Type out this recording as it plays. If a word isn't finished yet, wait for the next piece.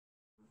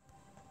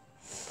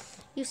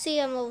you see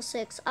I'm level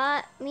 6.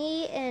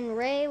 Me and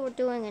Ray were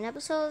doing an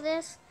episode of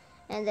this,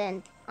 and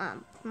then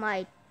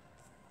my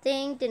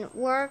thing didn't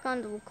work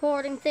on the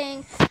recording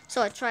thing,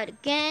 so I tried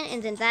again,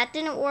 and then that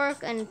didn't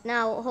work, and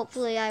now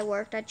hopefully I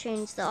worked. I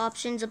changed the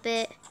options a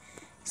bit,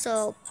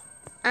 so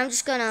I'm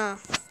just gonna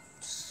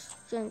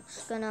Tell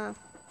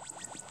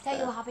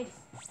you what happened.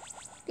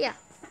 yeah.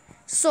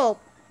 So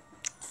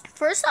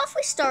first off,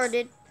 we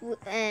started,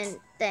 and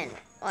then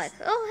like,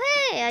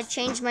 oh hey, I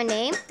changed my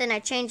name, then I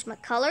changed my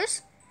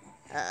colors,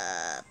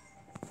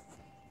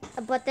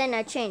 but then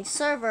I changed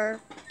server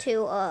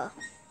to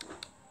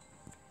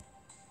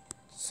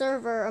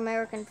server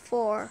American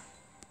 4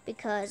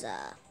 because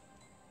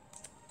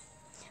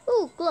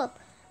ooh, glove,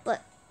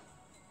 but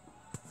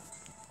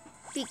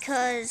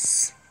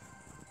because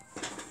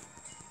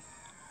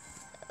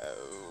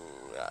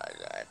oh God,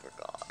 I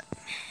forgot.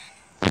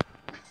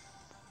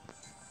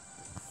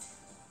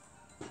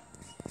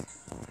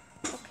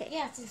 Okay.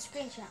 Yeah, it's in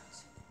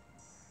screenshots.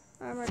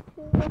 Armor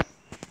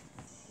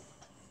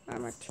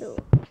 2.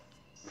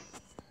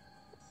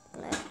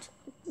 Left.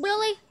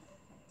 Really?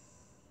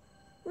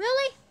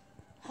 Really?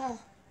 Huh.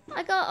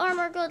 I got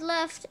armor good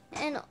left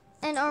and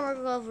armor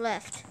glove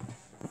left.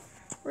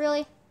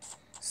 Really?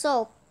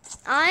 So,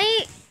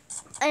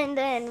 and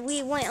then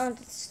we went on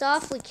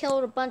stuff. We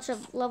killed a bunch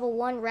of level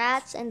 1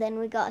 rats, and then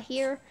we got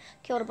here,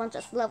 killed a bunch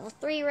of level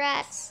 3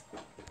 rats.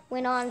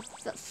 Went on,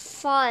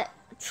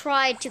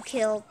 tried to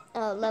kill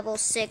level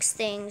 6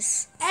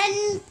 things.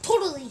 And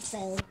totally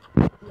failed.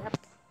 Yep.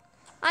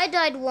 I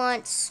died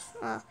once.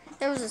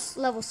 There was this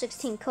level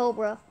 16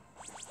 cobra.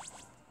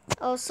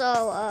 Also,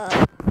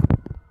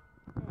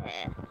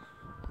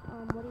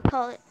 what do you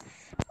call it?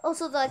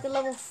 Also, like a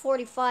level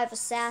 45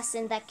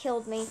 assassin that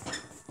killed me.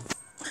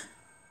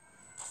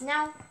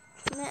 Now,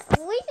 Man,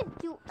 we didn't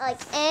do like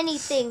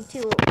anything to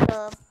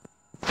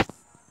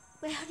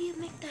wait, how do you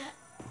make that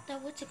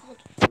what's it called?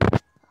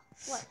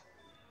 what?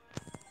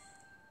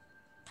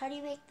 How do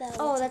you make the...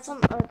 Oh,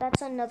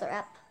 that's another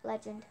app,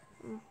 Legend.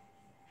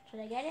 Should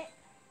I get it?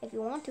 If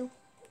you want to.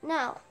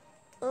 No.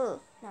 Ugh.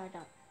 No, I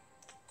don't.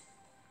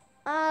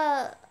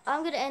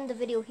 I'm gonna end the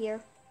video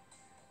here.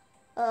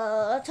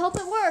 Let's hope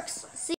it works. See.